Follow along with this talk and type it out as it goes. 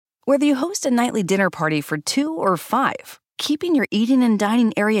Whether you host a nightly dinner party for 2 or 5, keeping your eating and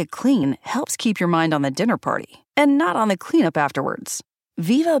dining area clean helps keep your mind on the dinner party and not on the cleanup afterwards.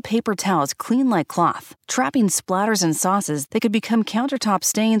 Viva paper towels clean like cloth, trapping splatters and sauces that could become countertop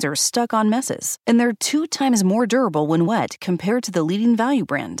stains or stuck on messes, and they're 2 times more durable when wet compared to the leading value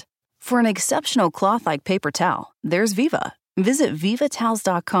brand. For an exceptional cloth-like paper towel, there's Viva. Visit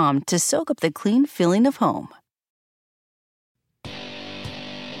vivatowels.com to soak up the clean feeling of home.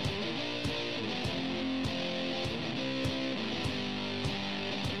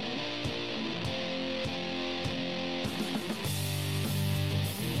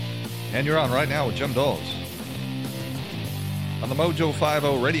 And you're on right now with Jim Dawes on the Mojo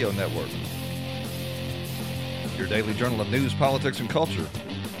 50 Radio Network. Your daily journal of news, politics, and culture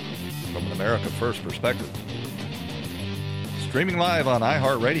from an America First perspective. Streaming live on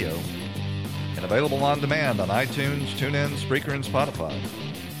iHeartRadio and available on demand on iTunes, TuneIn, Spreaker, and Spotify.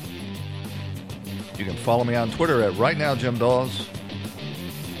 You can follow me on Twitter at RightNowJimDawes.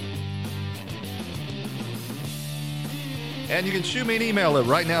 And you can shoot me an email at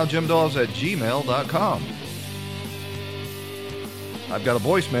rightnowjimdawes@gmail.com. I've got a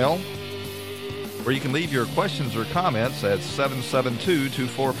voicemail where you can leave your questions or comments at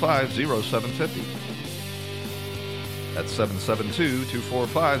 772-245-0750. That's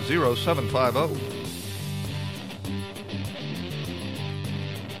 772-245-0750.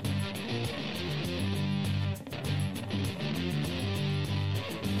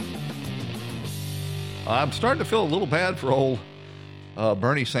 I'm starting to feel a little bad for old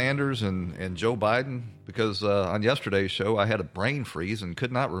Bernie Sanders and Joe Biden because on yesterday's show I had a brain freeze and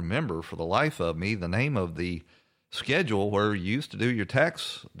could not remember for the life of me the name of the schedule where you used to do your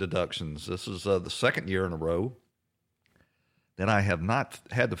tax deductions. This is the second year in a row that I have not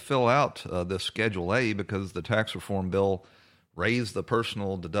had to fill out this Schedule A because the tax reform bill raised the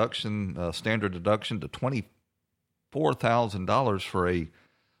personal deduction, standard deduction to $24,000 for a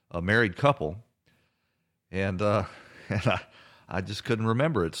married couple. And I just couldn't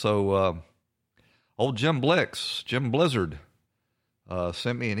remember it. So old Jim Blizzard,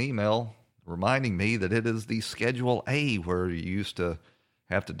 sent me an email reminding me that it is the Schedule A where you used to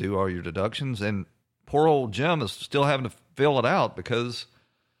have to do all your deductions. And poor old Jim is still having to fill it out because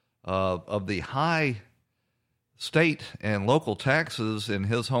of the high state and local taxes in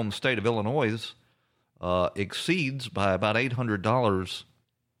his home state of Illinois exceeds by about $800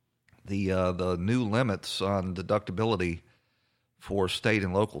 the new limits on deductibility for state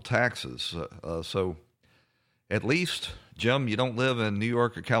and local taxes. So at least, Jim, you don't live in New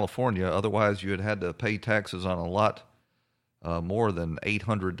York or California. Otherwise, you had to pay taxes on a lot more than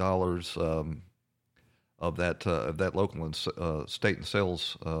 $800 of that local and state and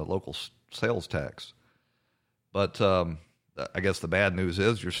local sales tax. But I guess the bad news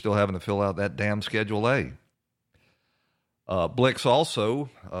is you're still having to fill out that damn Schedule A. Blix also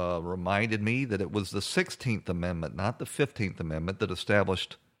reminded me that it was the 16th Amendment, not the 15th Amendment, that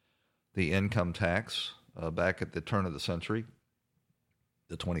established the income tax back at the turn of the century,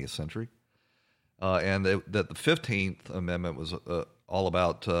 the 20th century, and that the 15th Amendment was all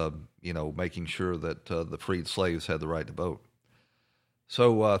about, making sure that the freed slaves had the right to vote.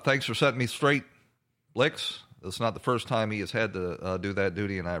 So thanks for setting me straight, Blix. It's not the first time he has had to do that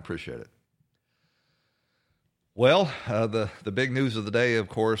duty, and I appreciate it. Well, the big news of the day, of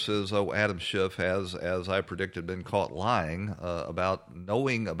course, is Adam Schiff has, as I predicted, been caught lying about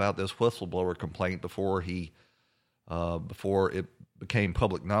knowing about this whistleblower complaint before it became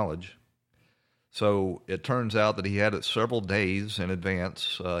public knowledge. So it turns out that he had it several days in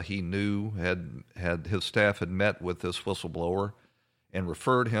advance. He knew had his staff had met with this whistleblower and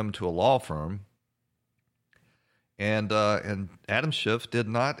referred him to a law firm. And Adam Schiff did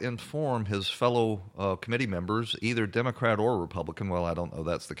not inform his fellow committee members, either Democrat or Republican. Well, I don't know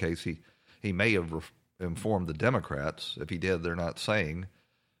that's the case. He may have informed the Democrats. If he did, they're not saying.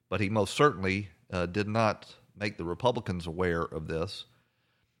 But he most certainly did not make the Republicans aware of this.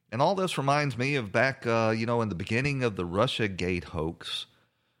 And all this reminds me of back, in the beginning of the Russiagate hoax,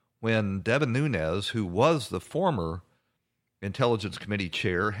 when Devin Nunes, who was the former Intelligence Committee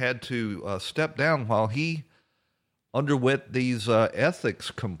chair, had to step down while he underwent these ethics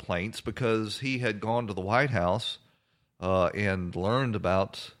complaints because he had gone to the White House and learned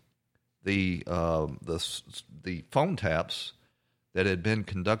about the phone taps that had been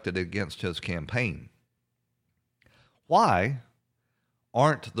conducted against his campaign. Why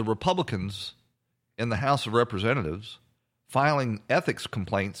aren't the Republicans in the House of Representatives filing ethics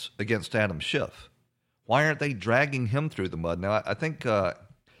complaints against Adam Schiff? Why aren't they dragging him through the mud? Now, I think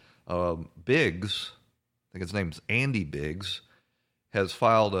Biggs, I think his name's Andy Biggs, has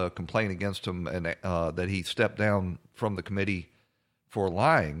filed a complaint against him and that he stepped down from the committee for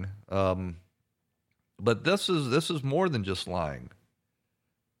lying. But this is more than just lying.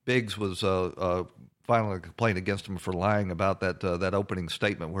 Biggs was filing a complaint against him for lying about that opening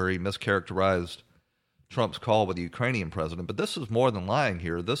statement where he mischaracterized Trump's call with the Ukrainian president. But this is more than lying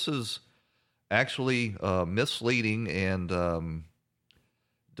here. This is actually misleading and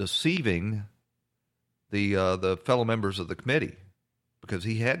deceiving the fellow members of the committee, because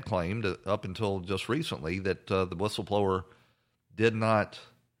he had claimed up until just recently that the whistleblower did not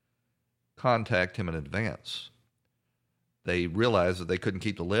contact him in advance. They realized that they couldn't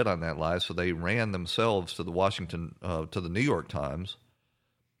keep the lid on that lie, so they ran themselves to the New York Times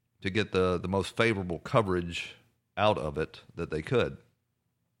to get the most favorable coverage out of it that they could.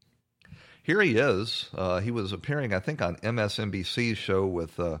 Here he is. He was appearing, I think, on MSNBC's show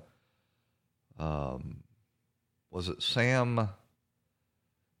with, was it Sam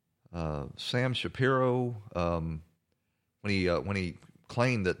Shapiro, when he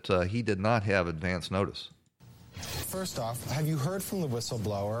claimed that he did not have advance notice. First off, have you heard from the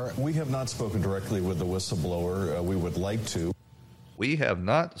whistleblower? We have not spoken directly with the whistleblower. We would like to. We have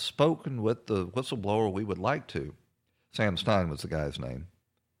not spoken with the whistleblower. We would like to. Sam Stein was the guy's name.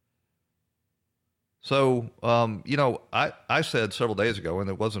 So, I said several days ago, and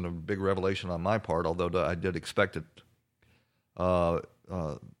it wasn't a big revelation on my part, although I did expect it.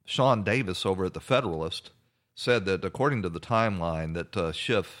 Sean Davis over at The Federalist said that according to the timeline that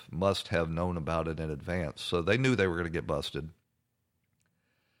Schiff must have known about it in advance. So they knew they were going to get busted.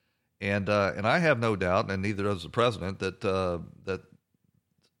 And I have no doubt, and neither does the president, that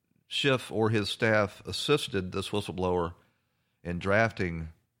Schiff or his staff assisted this whistleblower in drafting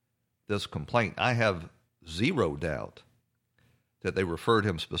this complaint. I have zero doubt that they referred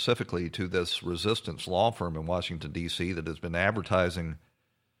him specifically to this resistance law firm in Washington, D.C. that has been advertising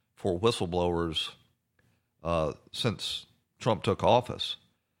for whistleblowers since Trump took office,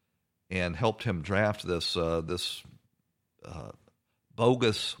 and helped him draft this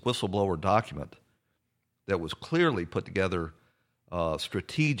bogus whistleblower document that was clearly put together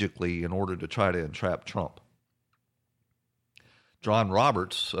strategically in order to try to entrap Trump. John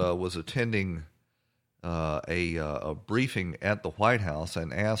Roberts was attending a briefing at the White House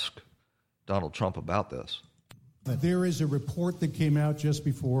and asked Donald Trump about this. There is a report that came out just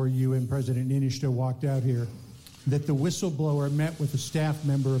before you and President Niinistö walked out here that the whistleblower met with a staff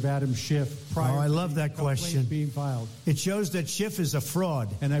member of Adam Schiff prior I love that question being filed. It shows that Schiff is a fraud.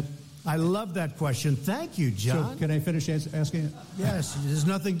 And I love that question. Thank you, John. So can I finish asking it? Yes, there's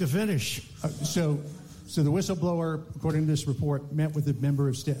nothing to finish. So the whistleblower, according to this report, met with a member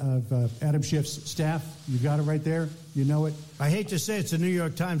of Adam Schiff's staff. You got it right there. You know it. I hate to say it's the New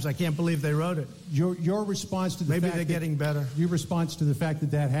York Times. I can't believe they wrote it. Your response to the maybe fact they're getting better. Your response to the fact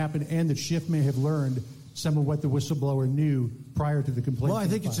that happened and that Schiff may have learned some of what the whistleblower knew prior to the complaint. Well, I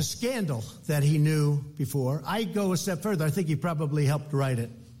think it's a scandal that he knew before. I go a step further. I think he probably helped write it.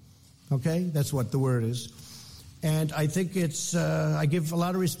 Okay, that's what the word is. And I think it's. I give a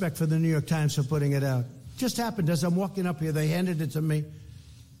lot of respect for the New York Times for putting it out. Just happened as I'm walking up here, they handed it to me,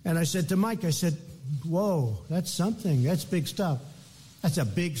 and I said to Mike, I said, whoa, that's something. That's big stuff. That's a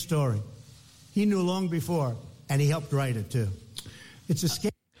big story. He knew long before, and he helped write it, too. It's a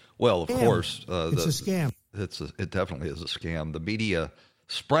scam. Well, of course. It's a scam. It definitely is a scam. The media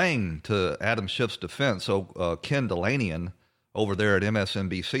sprang to Adam Schiff's defense. So Ken Delanian over there at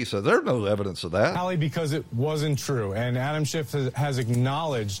MSNBC says there's no evidence of that. Hallie, because it wasn't true. And Adam Schiff has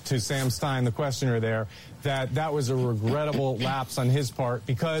acknowledged to Sam Stein, the questioner there, that was a regrettable lapse on his part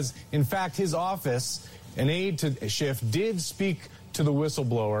because, in fact, his office, an aide to Schiff, did speak to the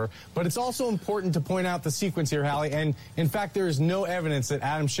whistleblower. But it's also important to point out the sequence here, Hallie. And, in fact, there is no evidence that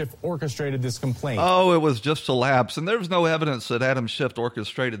Adam Schiff orchestrated this complaint. Oh, it was just a lapse. And there's no evidence that Adam Schiff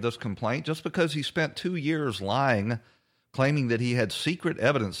orchestrated this complaint just because he spent 2 years lying, claiming that he had secret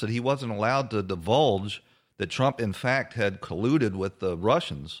evidence that he wasn't allowed to divulge that Trump, in fact, had colluded with the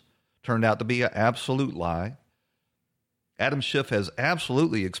Russians. Turned out to be an absolute lie. Adam Schiff has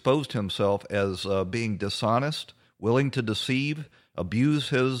absolutely exposed himself as being dishonest, willing to deceive, abuse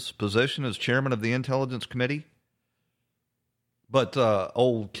his position as chairman of the Intelligence Committee. But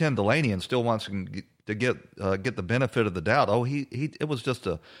old Ken Delanian still wants to get the benefit of the doubt. Oh, it was just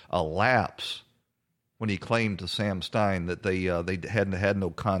a lapse when he claimed to Sam Stein that they hadn't had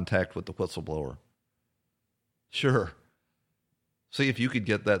no contact with the whistleblower. Sure. See if you could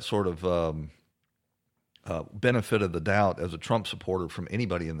get that sort of benefit of the doubt as a Trump supporter from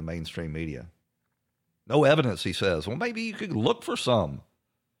anybody in the mainstream media. No evidence, he says. Well, maybe you could look for some.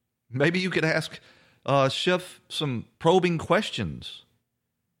 Maybe you could ask Schiff some probing questions.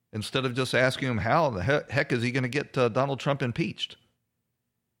 instead of just asking him how the heck is he going to get Donald Trump impeached.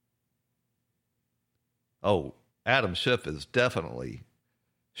 Oh, Adam Schiff has definitely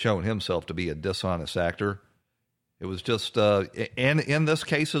shown himself to be a dishonest actor. It was just, and in this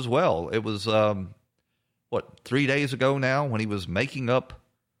case as well, it was, 3 days ago now when he was making up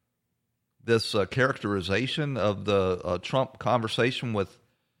this characterization of the Trump conversation with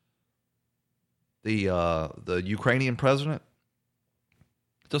the Ukrainian president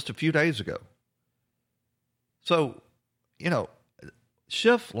just a few days ago. So,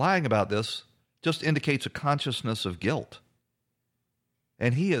 Schiff lying about this just indicates a consciousness of guilt.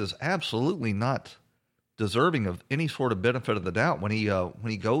 And he is absolutely not deserving of any sort of benefit of the doubt when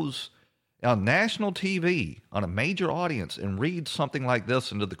he goes on national TV on a major audience and reads something like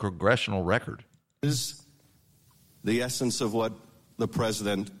this into the congressional record. Is the essence of what the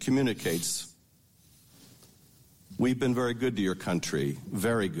president communicates. We've been very good to your country,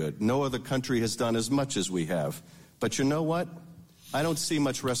 very good. No other country has done as much as we have. But you know what? I don't see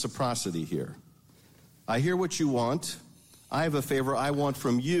much reciprocity here. I hear what you want. I have a favor I want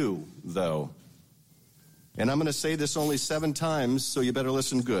from you, though. And I'm going to say this only 7 times, so you better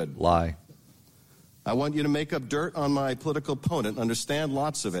listen good. Lie. I want you to make up dirt on my political opponent, understand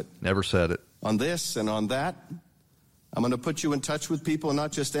lots of it. Never said it. On this and on that. I'm going to put you in touch with people,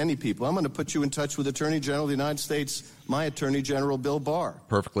 not just any people. I'm going to put you in touch with Attorney General of the United States, my Attorney General, Bill Barr.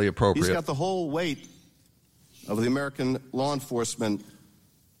 Perfectly appropriate. He's got the whole weight of the American law enforcement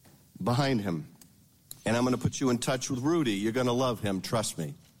behind him. And I'm going to put you in touch with Rudy. You're going to love him, trust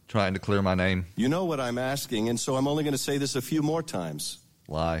me. Trying to clear my name. You know what I'm asking, and so I'm only going to say this a few more times.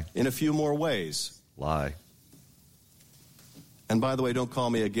 Lie. In a few more ways. Lie. And by the way, don't call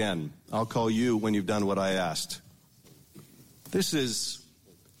me again. I'll call you when you've done what I asked. This is,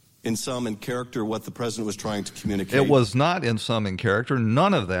 in sum, in character, what the president was trying to communicate. It was not in sum in character.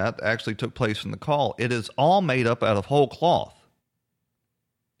 None of that actually took place in the call. It is all made up out of whole cloth,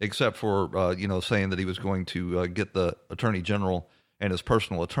 except for, saying that he was going to get the Attorney General and his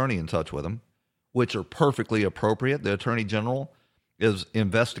personal attorney in touch with him, which are perfectly appropriate. The Attorney General is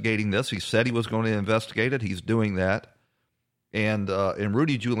investigating this. He said he was going to investigate it. He's doing that. And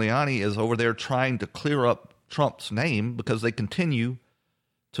Rudy Giuliani is over there trying to clear up Trump's name because they continue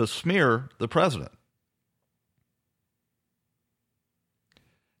to smear the president.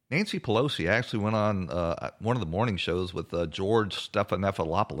 Nancy Pelosi actually went on one of the morning shows with George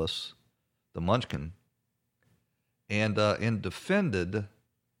Stephanopoulos, the Munchkin, and defended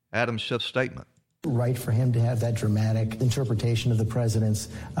Adam Schiff's statement. Right for him to have that dramatic interpretation of the president's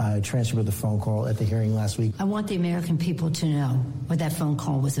transcript of the phone call at the hearing last week. I want the American people to know what that phone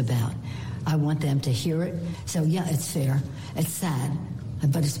call was about. I want them to hear it. So, yeah, it's fair. It's sad.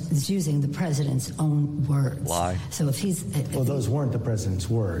 But it's using the president's own words. Lie. So if he's... Well, those weren't the president's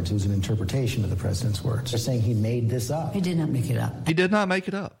words. It was an interpretation of the president's words. They're saying he made this up. He did not make it up. He did not make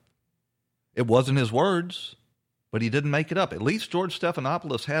it up. It wasn't his words, but he didn't make it up. At least George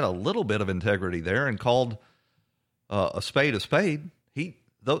Stephanopoulos had a little bit of integrity there and called a spade a spade.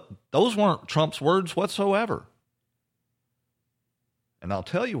 Those weren't Trump's words whatsoever. And I'll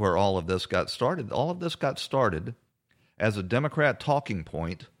tell you where all of this got started. All of this got started as a Democrat talking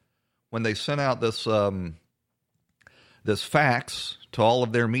point when they sent out this fax to all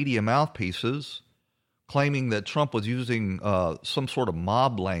of their media mouthpieces claiming that Trump was using some sort of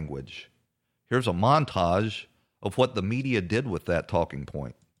mob language. Here's a montage of what the media did with that talking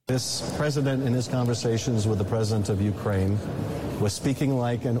point. This president, in his conversations with the president of Ukraine, was speaking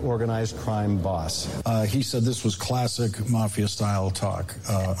like an organized crime boss. He said this was classic mafia-style talk.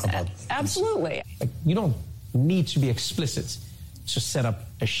 Absolutely. You don't need to be explicit to set up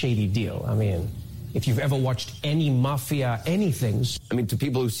a shady deal. I mean, if you've ever watched any mafia anythings. I mean, to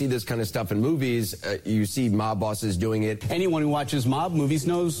people who see this kind of stuff in movies, you see mob bosses doing it. Anyone who watches mob movies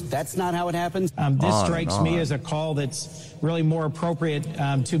knows that's not how it happens. This strikes me as a call that's really more appropriate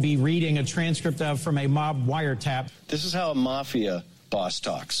to be reading a transcript of from a mob wiretap. This is how a mafia boss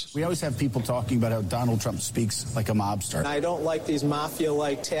talks. We always have people talking about how Donald Trump speaks like a mobster. I don't like these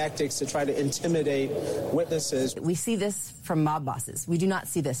mafia-like tactics to try to intimidate witnesses. We see this from mob bosses. We do not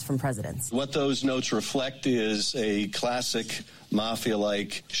see this from presidents. What those notes reflect is a classic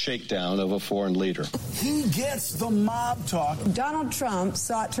mafia-like shakedown of a foreign leader. He gets the mob talk. Donald Trump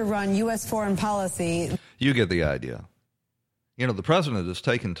sought to run U.S. foreign policy. You get the idea. You know, the president has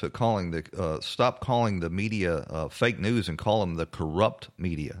taken to stop calling the media fake news and call them the corrupt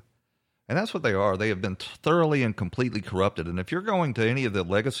media. And that's what they are. They have been thoroughly and completely corrupted. And if you're going to any of the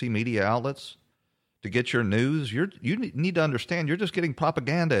legacy media outlets to get your news, you need to understand you're just getting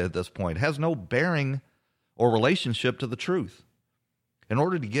propaganda at this point. It has no bearing or relationship to the truth. In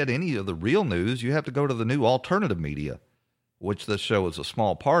order to get any of the real news, you have to go to the new alternative media, which this show is a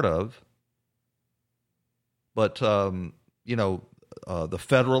small part of. But, the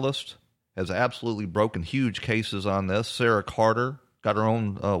Federalist has absolutely broken huge cases on this. Sarah Carter got her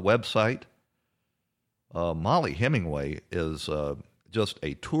own website. Molly Hemingway is just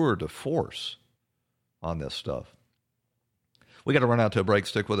a tour de force on this stuff. We got to run out to a break.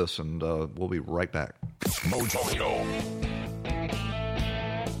 Stick with us, and we'll be right back. Mojo.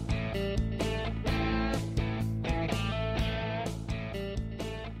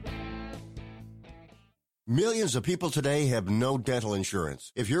 Millions of people today have no dental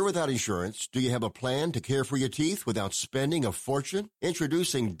insurance. If you're without insurance, do you have a plan to care for your teeth without spending a fortune?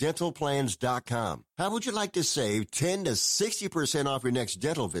 Introducing dentalplans.com. How would you like to save 10 to 60% off your next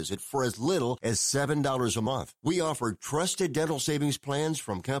dental visit for as little as $7 a month? We offer trusted dental savings plans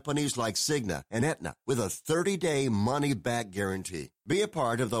from companies like Cigna and Aetna with a 30-day money-back guarantee. Be a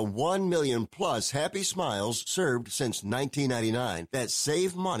part of the 1 million plus happy smiles served since 1999 that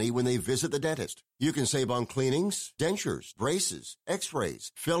save money when they visit the dentist. You can save on cleanings, dentures, braces,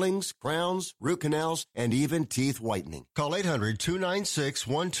 x-rays, fillings, crowns, root canals, and even teeth whitening. Call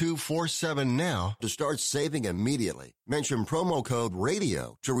 800-296-1247 now to start saving immediately. Mention promo code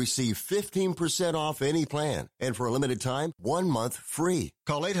RADIO to receive 15% off any plan. And for a limited time, 1 month free.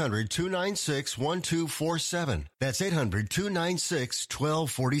 Call 800-296-1247. That's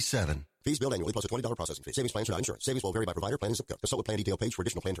 800-296-1247. Fees billed annually plus a $20 processing fee. Savings plans are not insurance. Savings will vary by provider, plan, and zip code. Consult with plan detail page for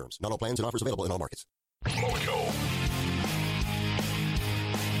additional plan terms. Not all plans and offers available in all markets. Mojo.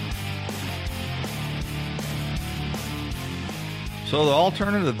 So the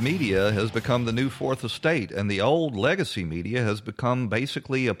alternative media has become the new fourth estate, and the old legacy media has become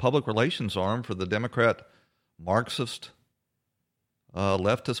basically a public relations arm for the Democrat Marxist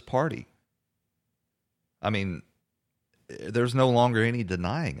leftist party. I mean, there's no longer any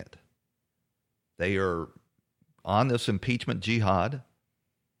denying it. They are on this impeachment jihad,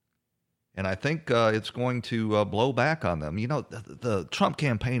 and I think it's going to blow back on them. You know, the Trump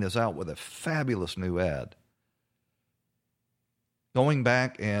campaign is out with a fabulous new ad, going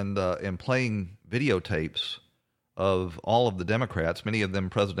back and playing videotapes of all of the Democrats, many of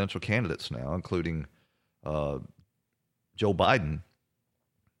them presidential candidates now, including Joe Biden,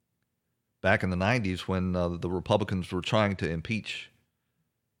 back in the 90s when the Republicans were trying to impeach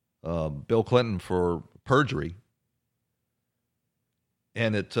Bill Clinton for perjury.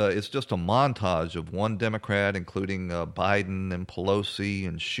 And it's just a montage of one Democrat, including Biden and Pelosi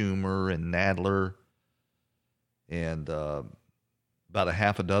and Schumer and Nadler and about a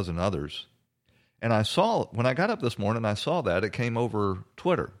half a dozen others. And I saw, when I got up this morning, I saw that. It came over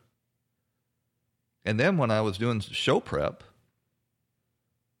Twitter. And then when I was doing show prep,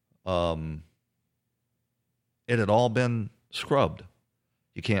 it had all been scrubbed.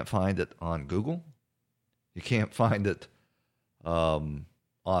 You can't find it on Google. You can't find it on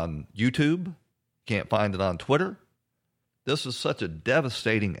YouTube. You can't find it on Twitter. This is such a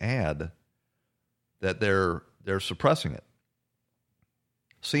devastating ad that they're suppressing it.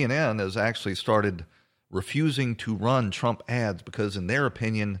 CNN has actually started refusing to run Trump ads because, in their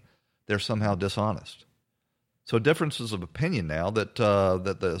opinion, they're somehow dishonest. So differences of opinion now that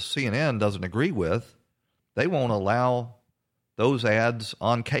the CNN doesn't agree with, they won't allow those ads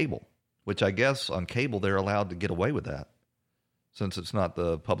on cable, which I guess on cable they're allowed to get away with that since it's not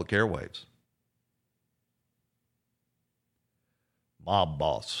the public airwaves. Mob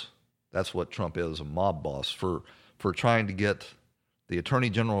boss. That's what Trump is, a mob boss for trying to get the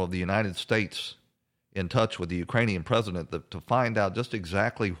Attorney General of the United States in touch with the Ukrainian president to find out just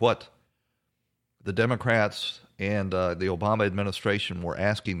exactly what the Democrats and the Obama administration were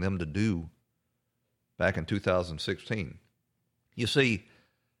asking them to do back in 2016. You see,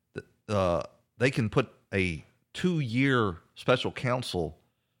 they can put a 2-year special counsel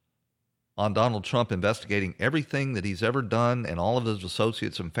on Donald Trump investigating everything that he's ever done and all of his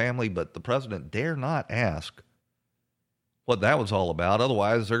associates and family, but the president dare not ask what that was all about.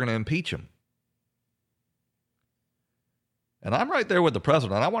 Otherwise, they're going to impeach him. And I'm right there with the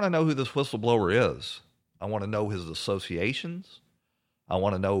president. I want to know who this whistleblower is. I want to know his associations. I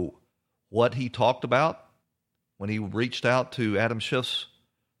want to know what he talked about when he reached out to Adam Schiff's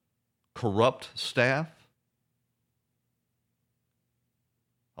corrupt staff.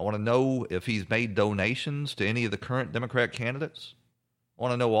 I want to know if he's made donations to any of the current Democrat candidates. I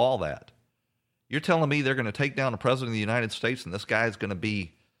want to know all that. You're telling me they're going to take down the president of the United States and this guy is going to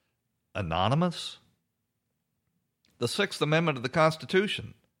be anonymous? The Sixth Amendment of the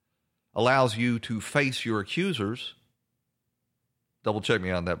Constitution allows you to face your accusers. Double check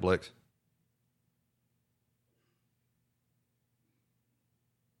me on that, Blix.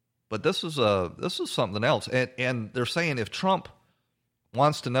 But this is something else. And they're saying if Trump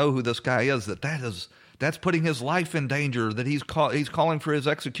wants to know who this guy is, that's putting his life in danger, that he's calling for his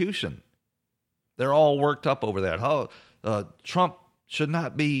execution. They're all worked up over that. Trump should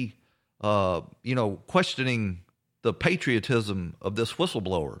not be, questioning the patriotism of this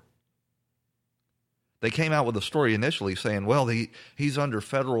whistleblower. They came out with a story initially saying, well, he's under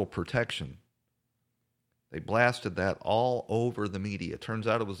federal protection. They blasted that all over the media. Turns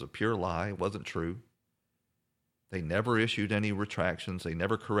out it was a pure lie. It wasn't true. They never issued any retractions. They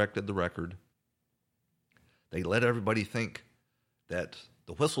never corrected the record. They let everybody think that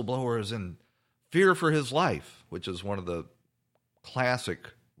the whistleblower is in fear for his life, which is one of the classic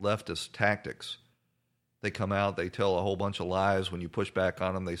leftist tactics. They come out, they tell a whole bunch of lies. When you push back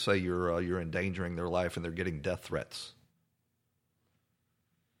on them, they say you're endangering their life, and they're getting death threats.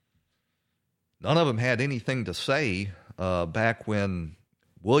 None of them had anything to say back when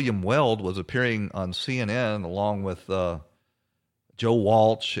William Weld was appearing on CNN along with Joe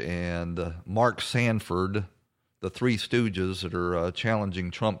Walsh and Mark Sanford, the three stooges that are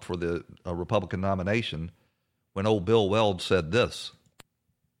challenging Trump for the Republican nomination, when old Bill Weld said this.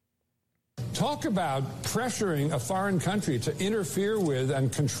 Talk about pressuring a foreign country to interfere with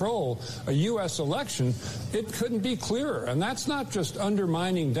and control a U.S. election. It couldn't be clearer. And that's not just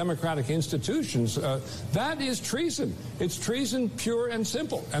undermining democratic institutions. That is treason. It's treason, pure and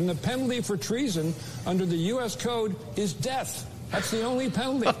simple. And the penalty for treason under the U.S. Code is death. That's the only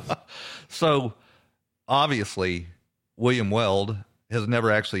penalty. So, obviously, William Weld has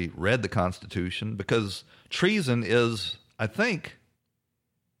never actually read the Constitution, because treason is, I think,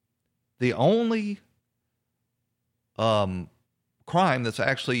 the only crime that's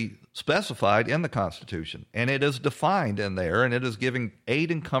actually specified in the Constitution. And it is defined in there, and it is giving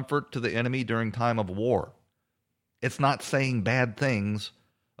aid and comfort to the enemy during time of war. It's not saying bad things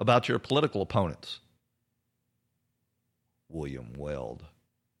about your political opponents. William Weld.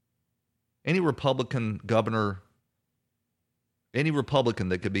 Any Republican governor, any Republican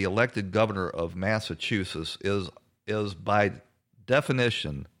that could be elected governor of Massachusetts is by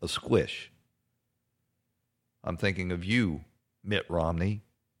definition a squish. I'm thinking of you, Mitt Romney,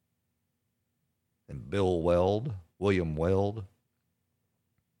 and Bill Weld, William Weld.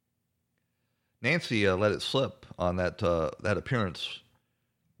 Nancy let it slip on that appearance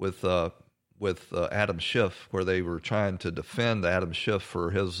with Adam Schiff, where they were trying to defend Adam Schiff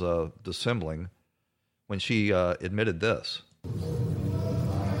for his dissembling, when she admitted this.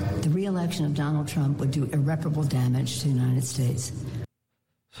 The re-election of Donald Trump would do irreparable damage to the United States.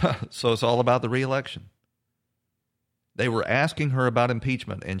 So it's all about the re-election. They were asking her about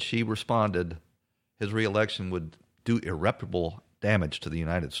impeachment, and she responded, his re-election would do irreparable damage to the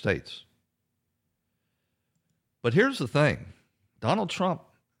United States. But here's the thing. Donald Trump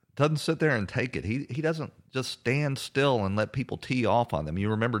doesn't sit there and take it. He doesn't just stand still and let people tee off on them. You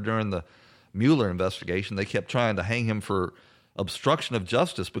remember during the Mueller investigation, they kept trying to hang him for obstruction of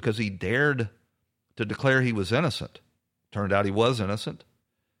justice because he dared to declare he was innocent. Turned out he was innocent,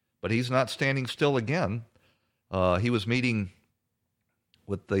 but he's not standing still again. He was meeting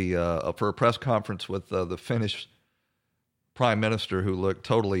with for a press conference with the Finnish prime minister, who looked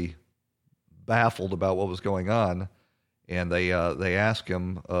totally baffled about what was going on, and they asked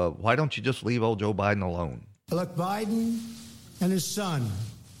him, "Why don't you just leave old Joe Biden alone?" Look, Biden and his son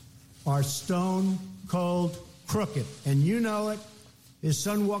are stone cold crooked, and you know it. His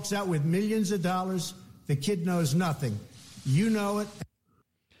son walks out with millions of dollars. The kid knows nothing. You know it.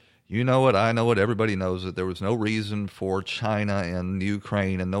 You know it. I know it. Everybody knows it. There was no reason for China and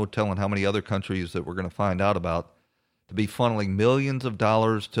Ukraine, and no telling how many other countries that we're going to find out about, to be funneling millions of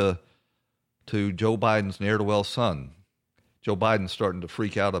dollars to Joe Biden's ne'er-do-well son. Joe Biden's starting to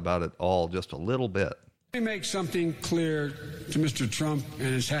freak out about it all just a little bit. Let me make something clear to Mr. Trump and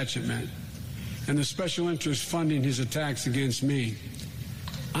his hatchet men, and the special interests funding his attacks against me.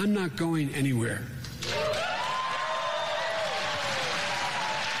 I'm not going anywhere.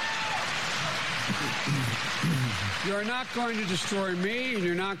 You're not going to destroy me, and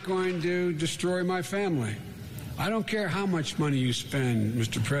you're not going to destroy my family. I don't care how much money you spend,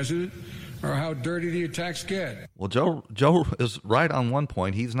 Mr. President, or how dirty the attacks get. Well, Joe is right on one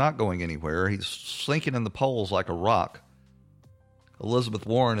point. He's not going anywhere. He's sinking in the polls like a rock. Elizabeth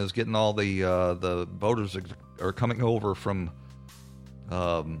Warren is getting all the voters are coming over from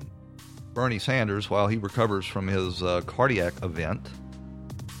Bernie Sanders while he recovers from his cardiac event.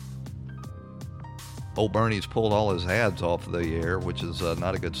 Old Bernie's pulled all his ads off the air, which is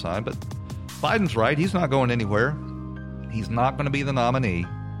not a good sign. But Biden's right. He's not going anywhere. He's not going to be the nominee.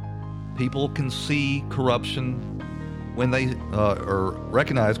 People can see corruption when they or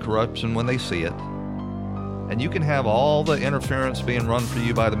recognize corruption when they see it. And you can have all the interference being run for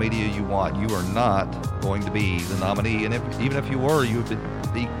you by the media you want. You are not going to be the nominee. And even if you were, you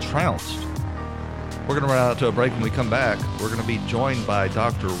would be trounced. We're going to run out to a break. When we come back, we're going to be joined by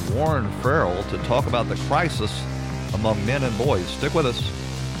Dr. Warren Farrell to talk about the crisis among men and boys. Stick with us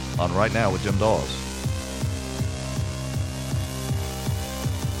on Right Now with Jim Dawes.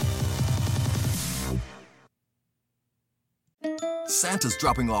 Santa's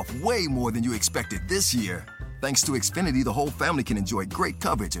dropping off way more than you expected this year. Thanks to Xfinity, the whole family can enjoy great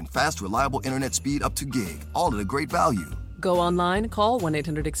coverage and fast, reliable internet speed up to gig, all at a great value. Go online, call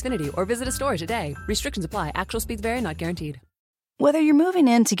 1-800-XFINITY, or visit a store today. Restrictions apply. Actual speeds vary, not guaranteed. Whether you're moving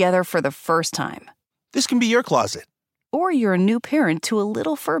in together for the first time, this can be your closet, or you're a new parent to a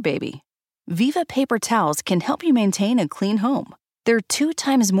little fur baby, Viva paper towels can help you maintain a clean home. They're 2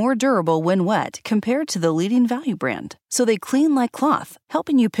 times more durable when wet compared to the leading value brand, so they clean like cloth,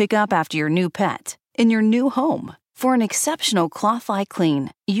 helping you pick up after your new pet in your new home. For an exceptional cloth-like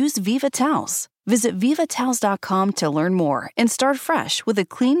clean, use Viva towels. Visit vivatowels.com to learn more and start fresh with a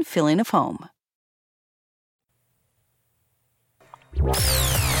clean feeling of home.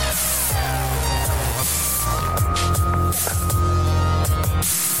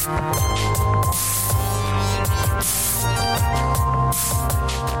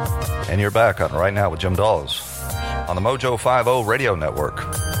 And you're back on Right Now with Jim Dawes on the Mojo 50 Radio Network,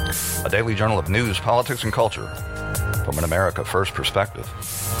 a daily journal of news, politics, and culture from an America First perspective.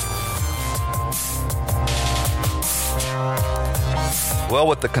 Well,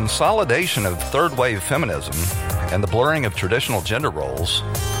 with the consolidation of third-wave feminism and the blurring of traditional gender roles,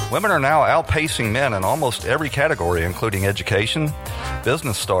 women are now outpacing men in almost every category, including education,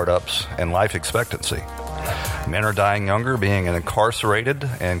 business startups, and life expectancy. Men are dying younger, being incarcerated,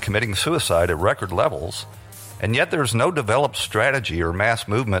 and committing suicide at record levels, and yet there's no developed strategy or mass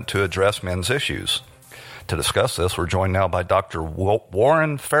movement to address men's issues. To discuss this, we're joined now by Dr.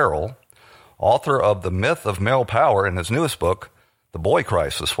 Warren Farrell, author of The Myth of Male Power in his newest book, The Boy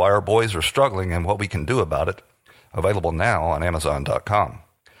Crisis, Why Our Boys Are Struggling and What We Can Do About It, available now on Amazon.com.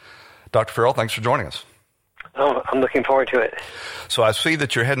 Dr. Farrell, thanks for joining us. Oh, I'm looking forward to it. So I see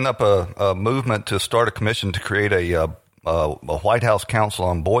that you're heading up a movement to start a commission to create a White House Council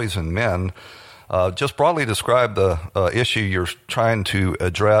on Boys and Men. Just broadly describe the issue you're trying to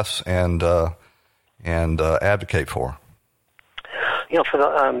address and advocate for. You know, for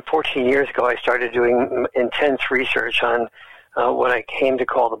the 14 years ago, I started doing intense research on what I came to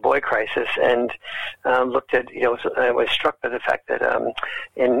call the boy crisis, and looked at, I was struck by the fact that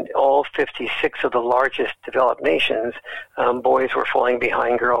in all 56 of the largest developed nations, boys were falling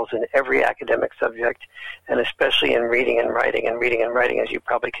behind girls in every academic subject, and especially in reading and writing. And reading and writing, as you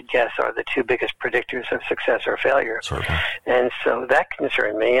probably could guess, are the 2 biggest predictors of success or failure. Certainly. And so that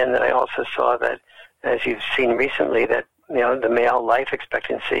concerned me, and then I also saw that, as you've seen recently, that the male life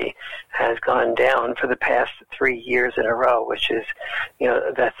expectancy has gone down for the past 3 years in a row, which is,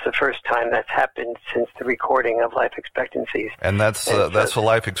 that's the first time that's happened since the recording of life expectancies. And that's the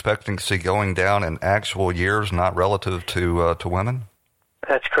life expectancy going down in actual years, not relative to women?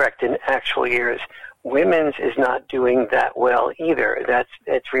 That's correct, in actual years. Women's is not doing that well either.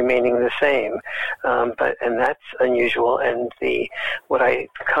 It's remaining the same, and that's unusual. And what I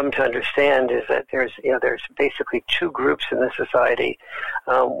come to understand is that there's basically 2 groups in the society.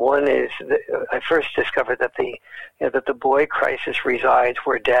 One is I first discovered that the boy crisis resides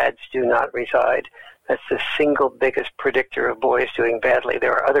where dads do not reside. That's the single biggest predictor of boys doing badly.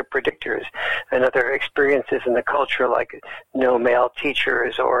 There are other predictors and other experiences in the culture, like no male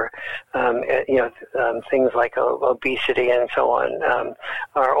teachers or things like obesity and so on,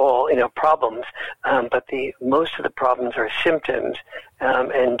 are all problems. But most of the problems are symptoms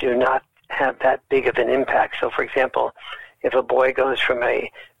and do not have that big of an impact. So, for example, if a boy goes from a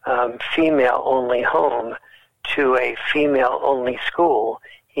female-only home to a female-only school,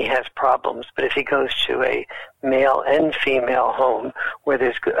 he has problems. But if he goes to a male and female home where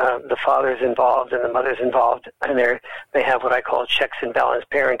there's the father's involved and the mother's involved, and they have what I call checks and balance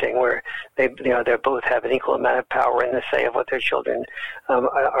parenting, where they both have an equal amount of power in the say of what their children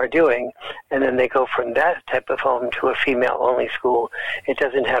are doing, and then they go from that type of home to a female-only school, it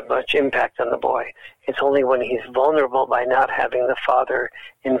doesn't have much impact on the boy. It's only when he's vulnerable by not having the father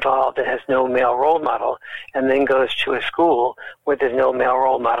involved and has no male role model, and then goes to a school where there's no male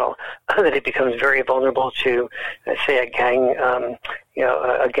role model, that he becomes very vulnerable to, say, a gang,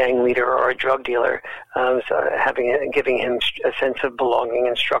 a gang leader or a drug dealer, giving him a sense of belonging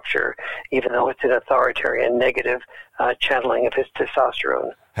and structure, even though it's an authoritarian, negative channeling of his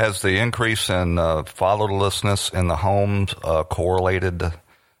testosterone. Has the increase in fatherlessness in the homes correlated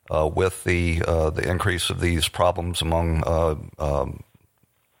with the increase of these problems among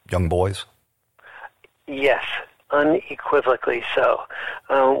young boys? Yes, unequivocally so.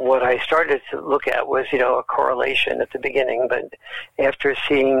 What I started to look at was, a correlation at the beginning, but after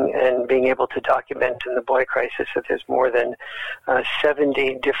seeing and being able to document in the boy crisis that there's more than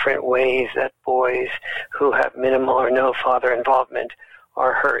 70 different ways that boys who have minimal or no father involvement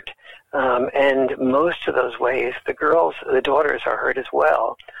are hurt. And most of those ways, the daughters are hurt as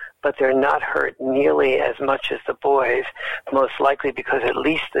well, but they're not hurt nearly as much as the boys, most likely because at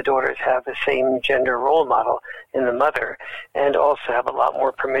least the daughters have the same gender role model in the mother, and also have a lot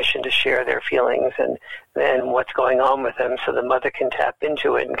more permission to share their feelings and what's going on with them, so the mother can tap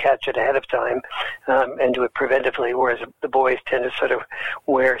into it and catch it ahead of time and do it preventively, whereas the boys tend to sort of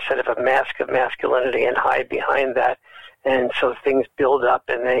wear sort of a mask of masculinity and hide behind that. And so things build up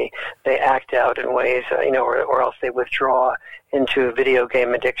and they act out in ways, or else they withdraw into video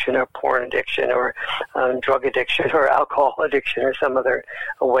game addiction or porn addiction or drug addiction or alcohol addiction or some other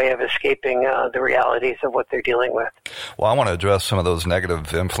way of escaping the realities of what they're dealing with. Well, I want to address some of those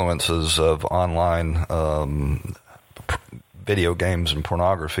negative influences of online video games and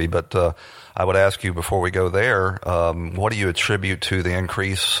pornography, but I would ask you before we go there, what do you attribute to the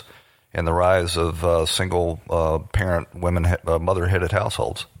increase and the rise of single-parent women, mother-headed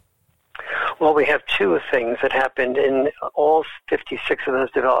households? Well, we have two things that happened in all 56 of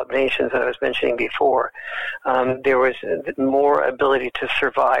those developed nations that I was mentioning before. There was more ability to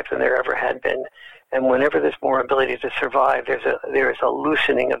survive than there ever had been. And whenever there's more ability to survive, there is a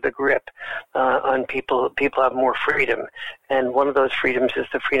loosening of the grip on people. People have more freedom, and one of those freedoms is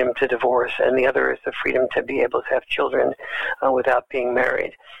the freedom to divorce, and the other is the freedom to be able to have children without being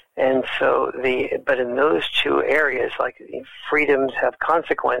married. And so but in those two areas, like freedoms have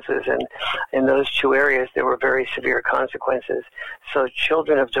consequences, and in those two areas there were very severe consequences. So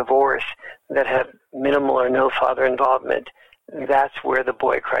children of divorce that have minimal or no father involvement, that's where the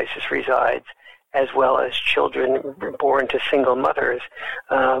boy crisis resides, as well as children born to single mothers,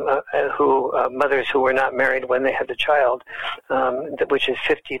 mothers who were not married when they had the child, which is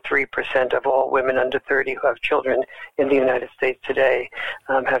 53% of all women under 30 who have children in the United States today,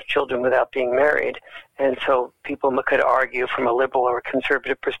 have children without being married. And so people could argue from a liberal or a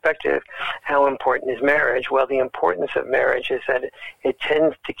conservative perspective, how important is marriage? Well, the importance of marriage is that it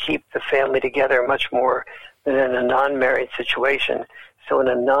tends to keep the family together much more than in a non-married situation. So in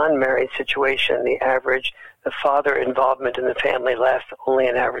a non-married situation, the father involvement in the family lasts only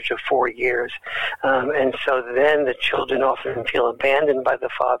an average of 4 years. And so then the children often feel abandoned by the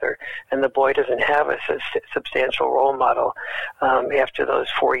father, and the boy doesn't have a substantial role model after those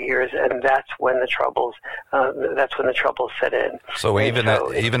 4 years, and that's when the troubles set in. So even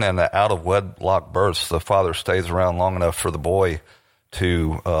in the out-of-wedlock births, the father stays around long enough for the boy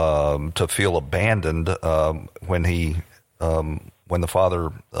to feel abandoned when the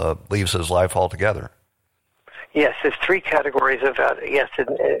father leaves his life altogether. Yes, there's three categories of that. Yes,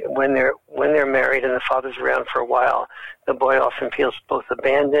 when they're married and the father's around for a while, the boy often feels both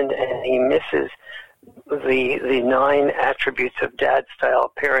abandoned and he misses the 9 attributes of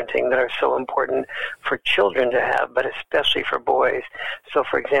dad-style parenting that are so important for children to have, but especially for boys. So,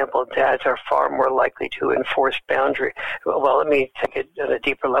 for example, dads are far more likely to enforce boundaries. Well, let me take it at a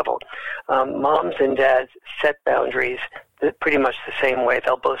deeper level. Moms and dads set boundaries pretty much the same way.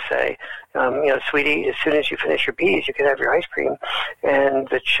 They'll both say, sweetie, as soon as you finish your peas, you can have your ice cream. And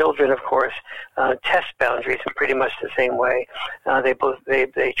the children, of course, test boundaries in pretty much the same way.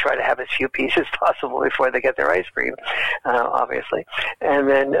 They try to have as few peas as possible before they get their ice cream, obviously. And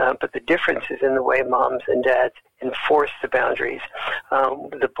then, but the difference is in the way moms and dads enforce the boundaries.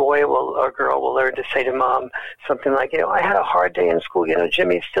 The boy or girl will learn to say to mom something like, I had a hard day in school.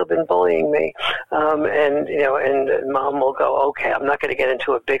 Jimmy's still been bullying me. And mom will go, okay, I'm not going to get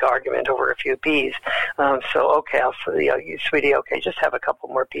into a big argument over a few peas. Okay, sweetie, okay, just have a couple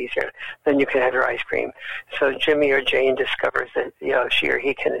more peas here. Then you can have your ice cream. So Jimmy or Jane discovers that, she or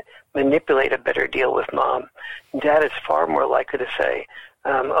he can manipulate a better deal with mom. Dad is far more likely to say,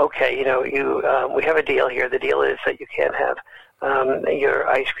 okay, we have a deal here. The deal is that you can't have your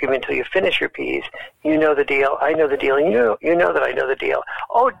ice cream until you finish your peas. You know the deal. I know the deal. And you know that I know the deal.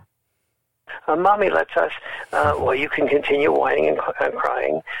 Oh, Mommy lets us, well, you can continue whining and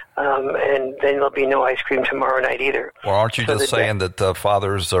crying, and then there'll be no ice cream tomorrow night either. Well, aren't you just saying that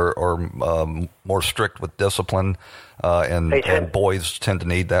fathers are more strict with discipline, and boys tend to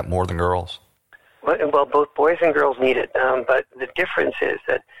need that more than girls? Well, both boys and girls need it, but the difference is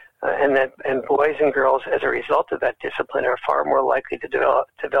that and boys and girls, as a result of that discipline, are far more likely to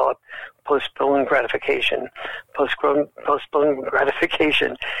develop postponed gratification. Postponed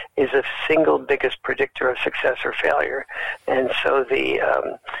gratification is the single biggest predictor of success or failure. And so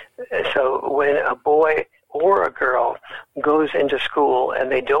so when a boy or a girl goes into school and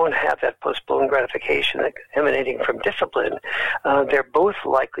they don't have that postponed gratification emanating from discipline, they're both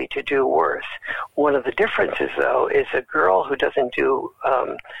likely to do worse. One of the differences, though, is a girl who doesn't do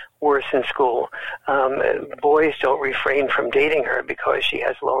worse in school. Boys don't refrain from dating her because she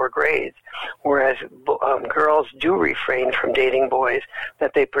has lower grades, whereas girls do refrain from dating boys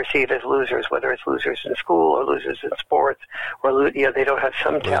that they perceive as losers, whether it's losers in school or losers in sports, or they don't have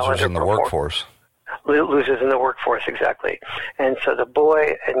some talent. Losers in the workforce. Losers in the workforce, exactly. And so the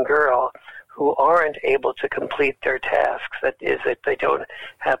boy and girl who aren't able to complete their tasks, that is, that they don't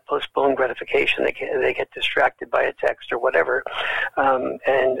have postponed gratification, they get distracted by a text or whatever,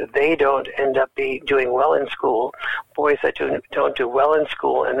 and they don't end up doing well in school. Boys that don't do well in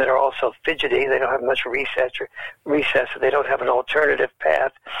school and that are also fidgety, they don't have much recess, so they don't have an alternative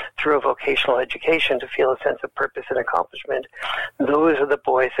path through a vocational education to feel a sense of purpose and accomplishment. Those are the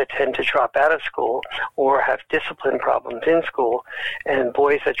boys that tend to drop out of school or have discipline problems in school. And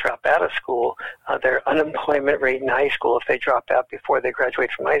boys that drop out of school, their unemployment rate in high school, if they drop out before they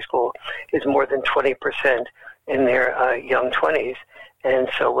graduate from high school, is more than 20% in their young 20s. And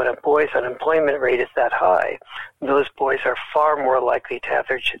so when a boy's unemployment rate is that high, those boys are far more likely to have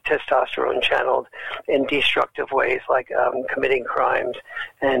their testosterone channeled in destructive ways, like committing crimes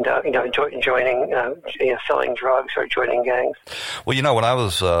and joining, selling drugs or joining gangs. Well, when I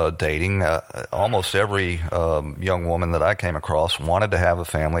was dating, almost every young woman that I came across wanted to have a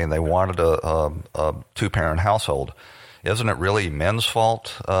family, and they wanted a two-parent household. Isn't it really men's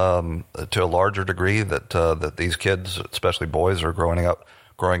fault to a larger degree that these kids, especially boys, are growing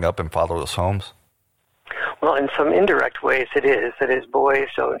up in fatherless homes? Well, in some indirect ways, it is. That is, boys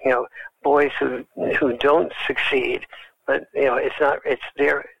who don't succeed. But it's not. It's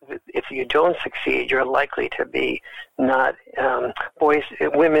there. If you don't succeed, you're likely to be not.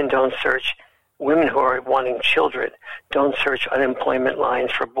 Women don't search. Women who are wanting children don't search unemployment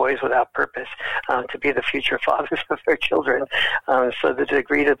lines for boys without purpose to be the future fathers of their children. So the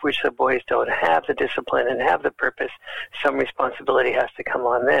degree to which the boys don't have the discipline and have the purpose, some responsibility has to come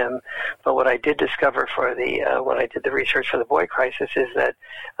on them. But what I did discover when I did the research for the boy crisis is that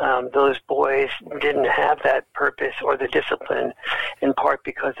those boys didn't have that purpose or the discipline, in part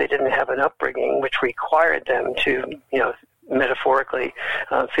because they didn't have an upbringing which required them to, metaphorically,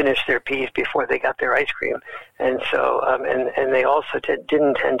 finish their peas before they got their ice cream. And so, and they also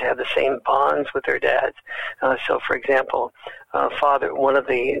didn't tend to have the same bonds with their dads. So, for example, one of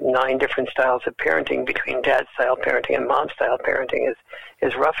the 9 different styles of parenting between dad-style parenting and mom-style parenting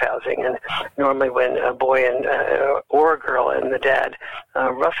is roughhousing. And normally when a boy or a girl and the dad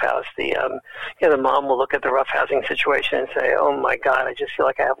roughhouse, the mom will look at the roughhousing situation and say, "Oh my God, I just feel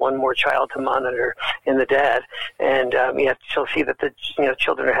like I have one more child to monitor in the dad." And she'll see that the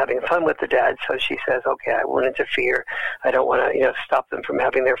children are having fun with the dad, so she says, "Okay, I won't interfere. I don't want to stop them from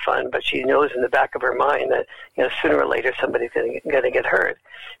having their fun." But she knows in the back of her mind that sooner or later somebody's going to get hurt,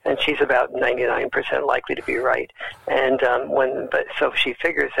 and she's about 99% likely to be right. And so she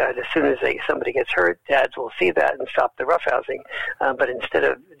figures that as soon as somebody gets hurt, dads will see that and stop the roughhousing. But instead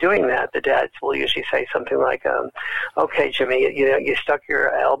of doing that, the dads will usually say something like, "Okay, Jimmy, you stuck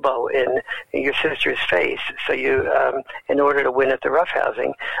your elbow in your sister's face, so in order to win at the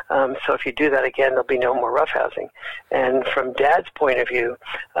roughhousing. So if you do that again, there'll be no more roughhousing." And from dad's point of view,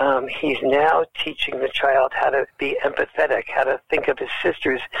 he's now teaching the child how to be empathetic, how to think of his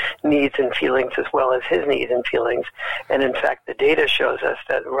sister's needs and feelings as well as his needs and feelings. And in fact, the data shows us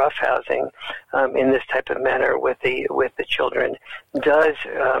that roughhousing in this type of manner with the children does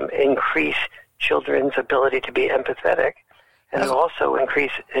increase children's ability to be empathetic. And it also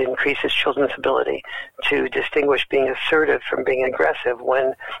increases children's ability to distinguish being assertive from being aggressive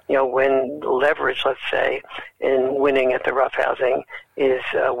when leverage, let's say, in winning at the roughhousing is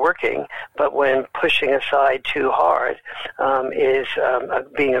working, but when pushing aside too hard is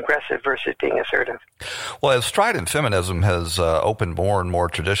being aggressive versus being assertive. Well, as strident feminism has opened more and more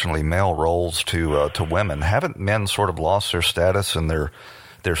traditionally male roles to women, haven't men sort of lost their status and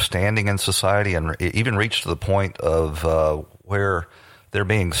their standing in society and even reached to the point of where they're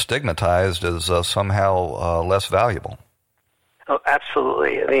being stigmatized as somehow less valuable. Oh,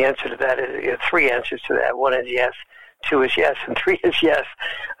 absolutely. And the answer to that is three answers to that. One is yes, two is yes, and three is yes.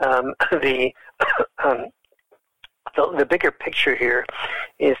 The bigger picture here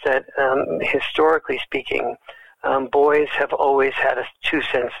is that historically speaking, boys have always had two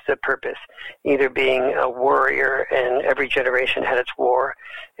senses of purpose, either being a warrior, and every generation had its war,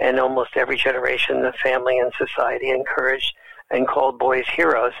 and almost every generation the family and society encouraged and called boys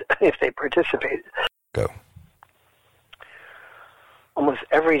heroes if they participated. Go. Almost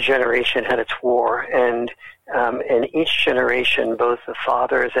every generation had its war, and in each generation, both the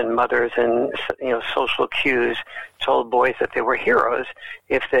fathers and mothers and social cues told boys that they were heroes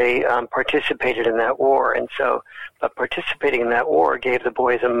if they participated in that war. And so participating in that war gave the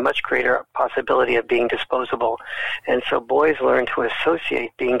boys a much greater possibility of being disposable. And so boys learn to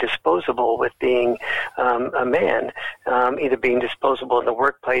associate being disposable with being a man, either being disposable in the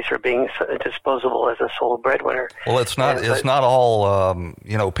workplace or being disposable as a sole breadwinner. Well, it's not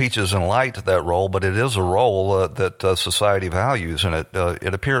all peaches and light, that role, but it is a role that society values, and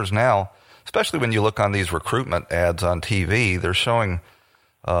it appears now, especially when you look on these recruitment ads on TV, they're showing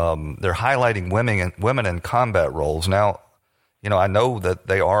they're highlighting women in combat roles. Now, I know that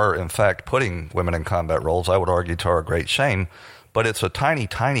they are in fact putting women in combat roles. I would argue to our great shame, but it's a tiny,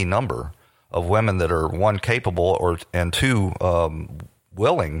 tiny number of women that are, one, capable and two,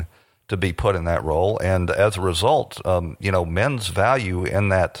 willing to be put in that role. And as a result, men's value in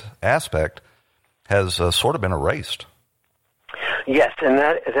that aspect has sort of been erased. Yes, and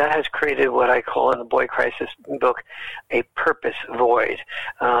that has created what I call in the Boy Crisis book a purpose void,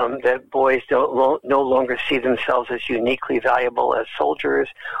 that boys no longer see themselves as uniquely valuable as soldiers,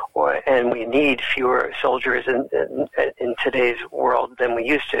 and we need fewer soldiers in today's world than we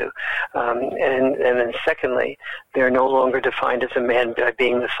used to. And then secondly, they're no longer defined as a man by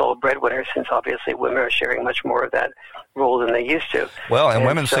being the sole breadwinner, since obviously women are sharing much more of that role than they used to. Well, and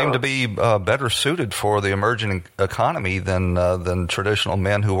women seem to be better suited for the emerging economy than traditional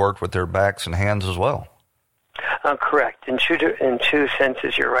men who worked with their backs and hands as well. Correct. In two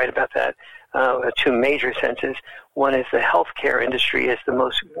senses, you're right about that. Two major senses. One is the healthcare industry is the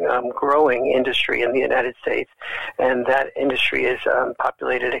most growing industry in the United States, and that industry is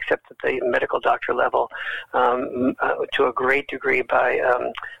populated, except at the medical doctor level, to a great degree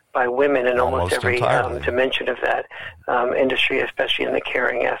by women in almost every dimension of that industry, especially in the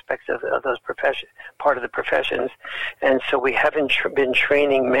caring aspects of those part of the professions. And so we haven't been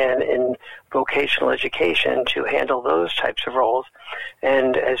training men in vocational education to handle those types of roles.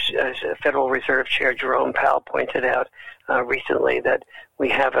 And as Federal Reserve Chair Jerome Powell pointed out recently, that we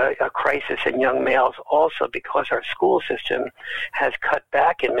have a crisis in young males also because our school system has cut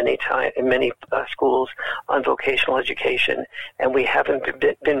back in many schools on vocational education, and we haven't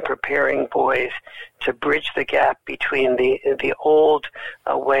been preparing boys to bridge the gap between the old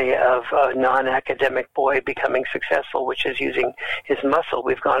way of a non-academic boy becoming successful, which is using his muscle.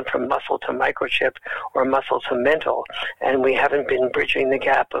 We've gone from muscle to microchip or muscle to mental, and we haven't been bridging the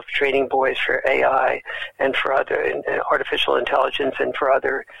gap of training boys for AI and for other artificial intelligence and for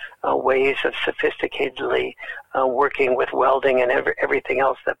other ways of sophisticatedly working with welding and everything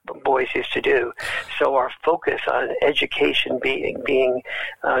else that boys used to do. So our focus on education being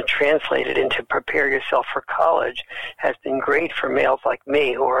translated into prepare yourself for college has been great for males like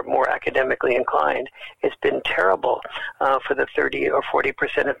me who are more academically inclined. It's been terrible for the 30 or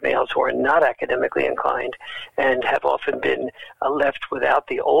 40% of males who are not academically inclined and have often been left without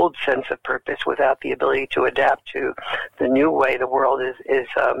the old sense of purpose, without the ability to adapt to the new way the world is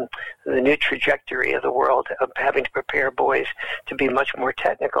the new trajectory of the world, of having to prepare boys to be much more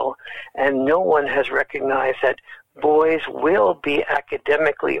technical. And no one has recognized that boys will be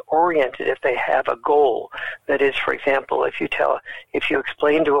academically oriented if they have a goal. That is, for example, if you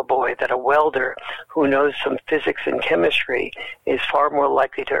explain to a boy that a welder who knows some physics and chemistry is far more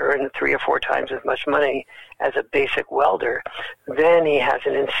likely to earn 3 or 4 times as much money as a basic welder, then he has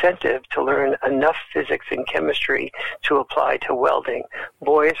an incentive to learn enough physics and chemistry to apply to welding.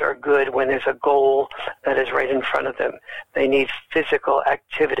 Boys are good when there's a goal that is right in front of them. They need physical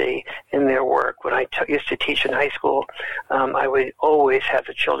activity in their work. When I used to teach in high school, I would always have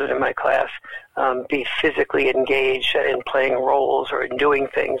the children in my class be physically engaged in playing roles or in doing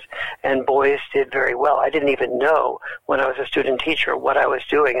things, and boys did very well. I didn't even know when I was a student teacher what I was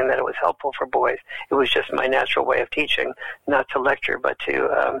doing and that it was helpful for boys. It was just my natural way of teaching, not to lecture, but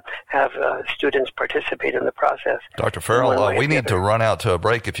to have students participate in the process. Dr. Farrell, we need to run out to a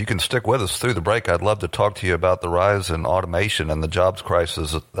break. If you can stick with us through the break, I'd love to talk to you about the rise in automation and the jobs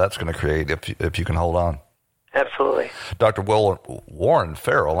crisis that's going to create if you can hold on. Absolutely. Dr. Warren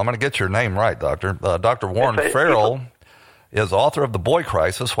Farrell, I'm going to get your name right, Doctor. Dr. Warren Farrell is author of The Boy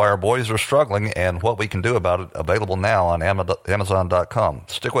Crisis, Why Our Boys Are Struggling and What We Can Do About It, available now on Amazon.com.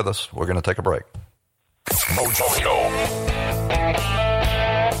 Stick with us. We're going to take a break. Mojo.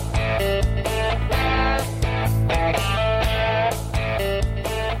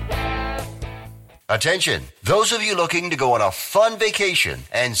 Attention, those of you looking to go on a fun vacation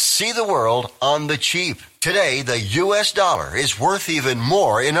and see the world on the cheap. Today, the U.S. dollar is worth even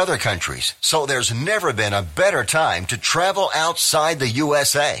more in other countries, so there's never been a better time to travel outside the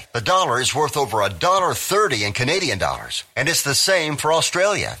USA. The dollar is worth over $1.30 in Canadian dollars, and it's the same for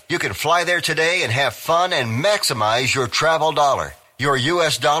Australia. You can fly there today and have fun and maximize your travel dollar. Your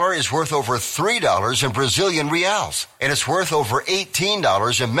U.S. dollar is worth over $3 in Brazilian reals, and it's worth over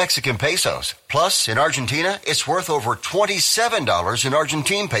 $18 in Mexican pesos. Plus, in Argentina, it's worth over $27 in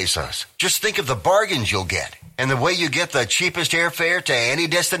Argentine pesos. Just think of the bargains you'll get. And the way you get the cheapest airfare to any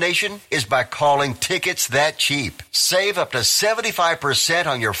destination is by calling Tickets That Cheap. Save up to 75%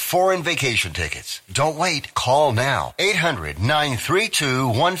 on your foreign vacation tickets. Don't wait. Call now.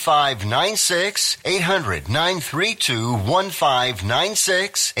 800-932-1596.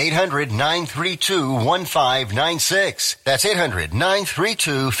 800-932-1596. 800-932-1596. That's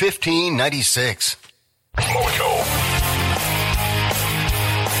 800-932-1596.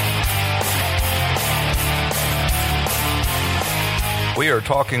 We are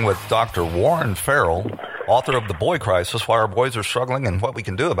talking with Dr. Warren Farrell, author of The Boy Crisis, Why Our Boys Are Struggling and What We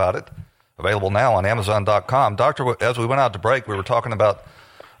Can Do About It, available now on Amazon.com. Doctor, as we went out to break, we were talking about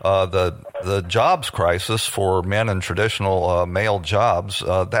the jobs crisis for men in traditional male jobs.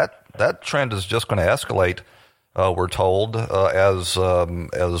 That trend is just going to escalate, we're told, as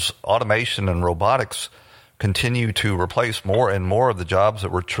automation and robotics continue to replace more and more of the jobs that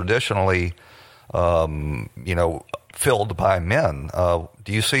were traditionally, filled by men.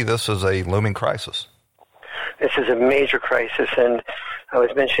 Do you see this as a looming crisis? This is a major crisis, and I was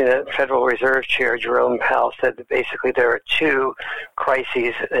mentioning that Federal Reserve Chair Jerome Powell said that basically there are two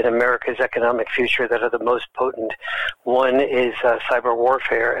crises in America's economic future that are the most potent. One is cyber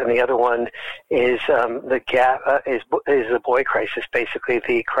warfare, and the other one is the boy crisis, basically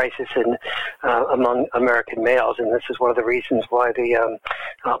the crisis in among American males. And this is one of the reasons why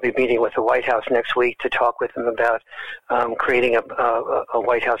I'll be meeting with the White House next week to talk with them about creating a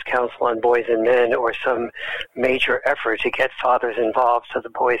White House Council on Boys and Men, or some major effort to get fathers involved, so the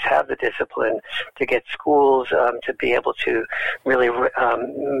boys have the discipline, to get schools to be able to really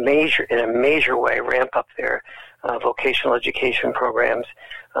in a major way ramp up their vocational education programs.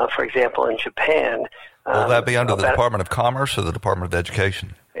 For example, in Japan. Will that be under the Department of Commerce or the Department of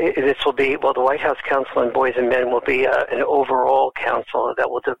Education? This will be, the White House Council on Boys and Men will be an overall council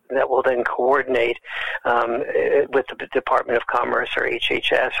that will then coordinate with the Department of Commerce or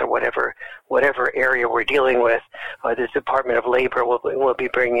HHS or whatever area we're dealing with. The Department of Labor will be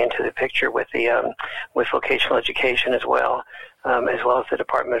bringing into the picture with vocational education as well as the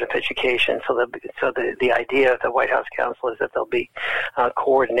Department of Education. So the idea of the White House Council is that there'll be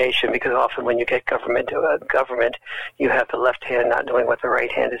coordination, because often when you get government, you have the left hand not knowing what the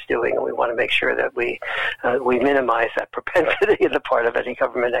right hand is doing, and we want to make sure that we minimize that propensity in the part of any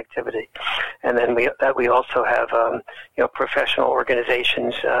government activity. And then we also have professional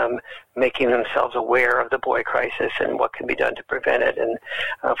organizations making themselves aware of the boy crisis and what can be done to prevent it, and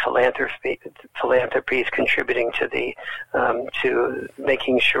philanthropy is contributing to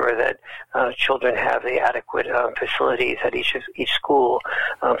making sure that children have the adequate facilities at each school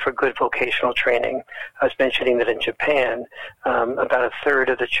for good vocational training. I was mentioning that in Japan, about a third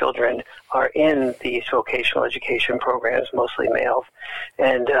of the children are in these vocational education programs, mostly males,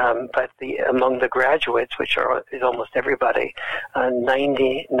 and but among the graduates, which is almost everybody,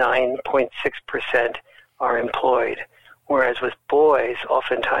 99.6% are employed. Whereas with boys,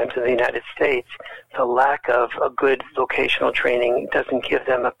 oftentimes in the United States, the lack of a good vocational training doesn't give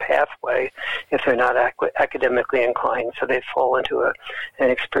them a pathway if they're not academically inclined. So they fall into an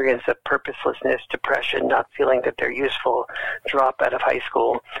experience of purposelessness, depression, not feeling that they're useful, drop out of high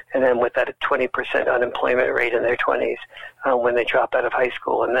school, and then with that 20% unemployment rate in their 20s when they drop out of high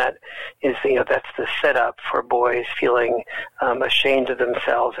school. And that is, that's the setup for boys feeling ashamed of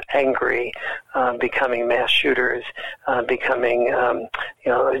themselves, angry, becoming mass shooters, becoming,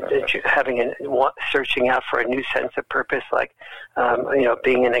 searching out for a new sense of purpose, like,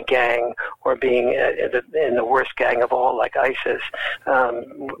 being in a gang or being in the worst gang of all, like ISIS.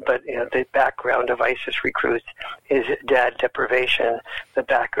 But the background of ISIS recruits is dad deprivation. The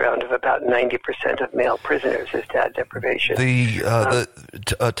background of about 90% of male prisoners is dad deprivation. question.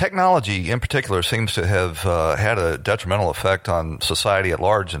 The technology in particular seems to have had a detrimental effect on society at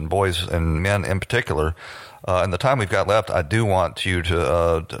large, and boys and men in particular. In the time we've got left, I do want you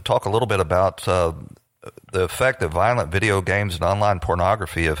to talk a little bit about the effect that violent video games and online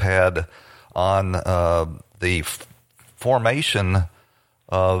pornography have had on the formation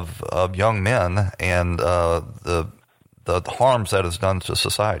of young men and the harms that has done to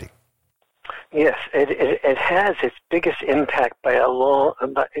society. Yes, it has its biggest impact by a long.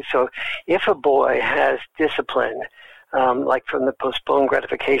 So, if a boy has discipline, like from the postponed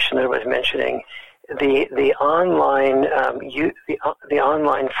gratification that I was mentioning, the online the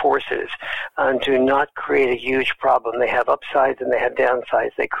online forces do not create a huge problem. They have upsides and they have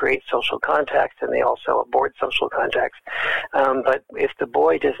downsides. They create social contacts and they also abort social contacts. But if the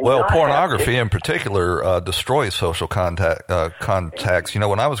boy does not, pornography in particular destroys social contacts. You know,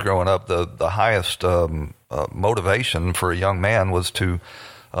 when I was growing up, the highest motivation for a young man was to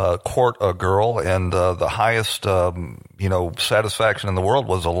court a girl, and the highest, satisfaction in the world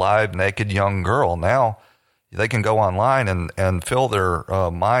was a live, naked young girl. Now they can go online and fill their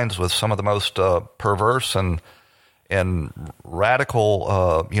minds with some of the most perverse and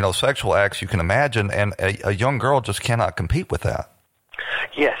radical, sexual acts you can imagine, and a young girl just cannot compete with that.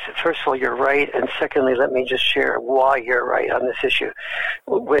 Yes. First of all, you're right, and secondly, let me just share why you're right on this issue.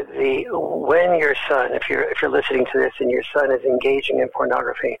 When your son, if you're listening to this, and your son is engaging in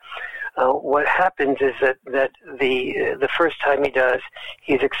pornography, what happens is that the first time he does,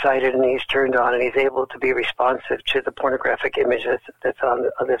 he's excited and he's turned on and he's able to be responsive to the pornographic image that's on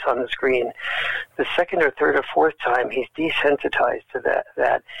the screen. The second or third or fourth time, he's desensitized to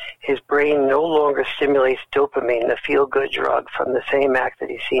that his brain no longer stimulates dopamine, the feel-good drug, from the same act that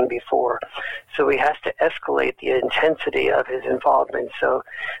he's seen before. So he has to escalate the intensity of his involvement. So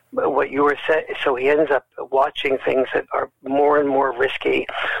what you were saying, so he ends up watching things that are more and more risky,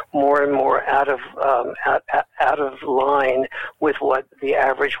 more and more out of line with what the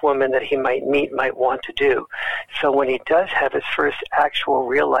average woman that he might meet might want to do. So when he does have his first actual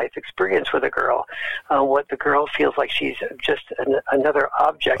real life experience with a girl, what the girl feels like she's just another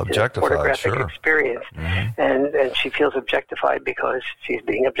object in a pornographic experience, and she feels objectified because she's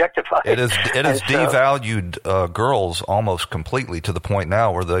being objectified. It has devalued girls almost completely, to the point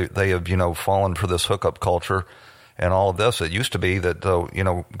now where they have fallen for this hookup culture and all of this. It used to be that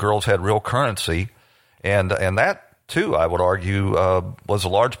girls had real currency, and that too, I would argue, was a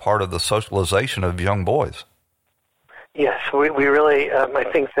large part of the socialization of young boys. Yes, we really. I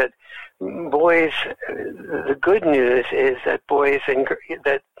think that boys. The good news is that boys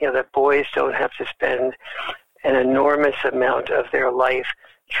that boys don't have to spend an enormous amount of their life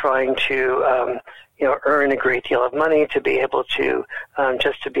trying to earn a great deal of money to be able to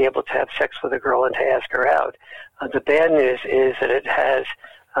just to be able to have sex with a girl and to ask her out. The bad news is that it has,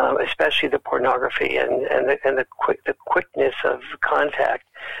 especially the pornography and the quickness of contact,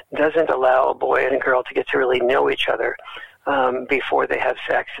 doesn't allow a boy and a girl to get to really know each other before they have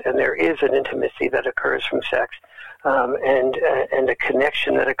sex. And there is an intimacy that occurs from sex, and a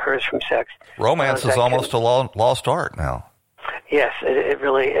connection that occurs from sex. Romance is almost a lost art now. Yes, it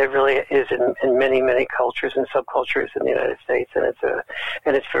really is in many cultures and subcultures in the United States, and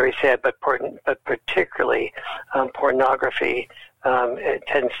it's very sad. But particularly pornography, it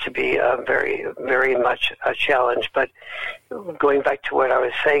tends to be very much a challenge. But going back to what I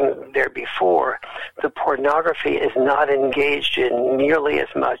was saying there before, the pornography is not engaged in nearly as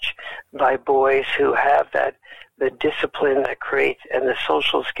much by boys who have the discipline that creates and the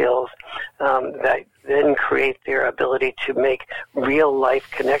social skills that then create their ability to make real life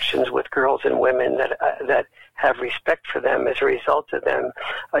connections with girls and women that have respect for them as a result of them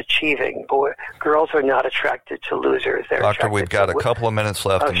achieving. Girls are not attracted to losers. Doctor, we've got a couple of minutes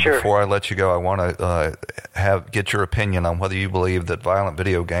left, and before I let you go, I want to get your opinion on whether you believe that violent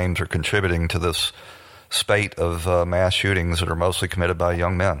video games are contributing to this spate of mass shootings that are mostly committed by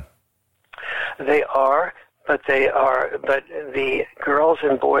young men. They are, but the girls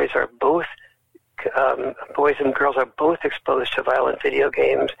and boys are both. Boys and girls are both exposed to violent video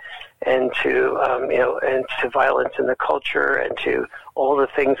games and to and to violence in the culture and to all the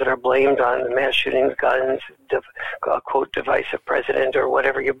things that are blamed on the mass shootings, guns, quote, divisive president, or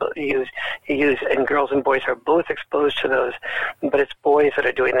whatever you use. And girls and boys are both exposed to those, but it's boys that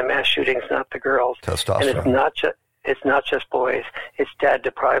are doing the mass shootings, not the girls. Testosterone. And it's not just boys. It's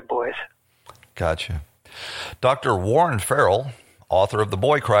dad-deprived boys. Gotcha. Dr. Warren Farrell, author of The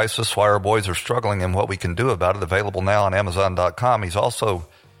Boy Crisis, Why Our Boys Are Struggling and What We Can Do About It, available now on Amazon.com. He's also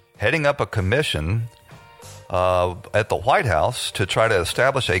heading up a commission at the White House to try to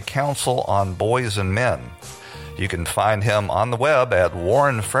establish a council on boys and men. You can find him on the web at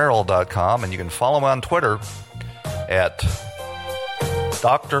warrenfarrell.com, and you can follow him on Twitter at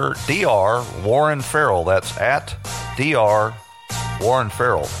Dr. Dr. Warren Farrell. That's at Dr. Warren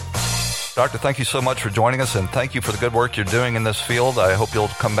Farrell. Doctor, thank you so much for joining us, and thank you for the good work you're doing in this field. I hope you'll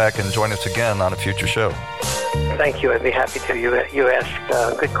come back and join us again on a future show. Thank you. I'd be happy to. You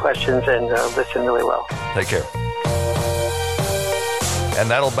ask good questions and listen really well. Take care. And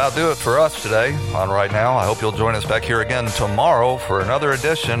that'll about do it for us today on Right Now. I hope you'll join us back here again tomorrow for another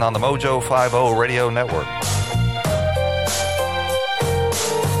edition on the Mojo 50 Radio Network.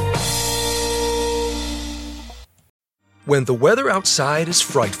 When the weather outside is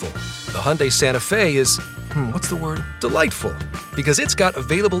frightful, the Hyundai Santa Fe is, delightful. Because it's got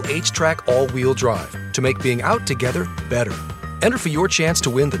available H-Track all-wheel drive to make being out together better. Enter for your chance to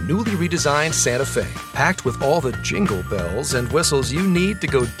win the newly redesigned Santa Fe, packed with all the jingle bells and whistles you need to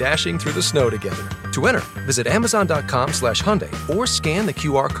go dashing through the snow together. To enter, visit Amazon.com/Hyundai or scan the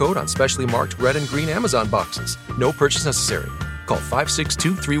QR code on specially marked red and green Amazon boxes. No purchase necessary. Call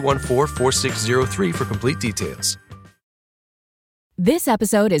 562-314-4603 for complete details. This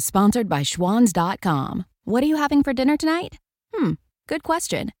episode is sponsored by Schwans.com. What are you having for dinner tonight? Good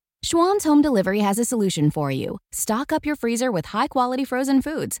question. Schwann's Home Delivery has a solution for you. Stock up your freezer with high-quality frozen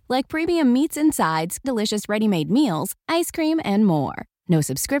foods like premium meats and sides, delicious ready-made meals, ice cream, and more. No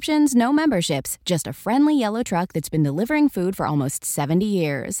subscriptions, no memberships, just a friendly yellow truck that's been delivering food for almost 70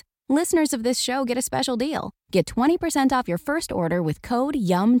 years. Listeners of this show get a special deal. Get 20% off your first order with code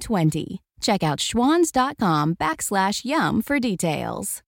YUM20. Check out schwans.com/YUM for details.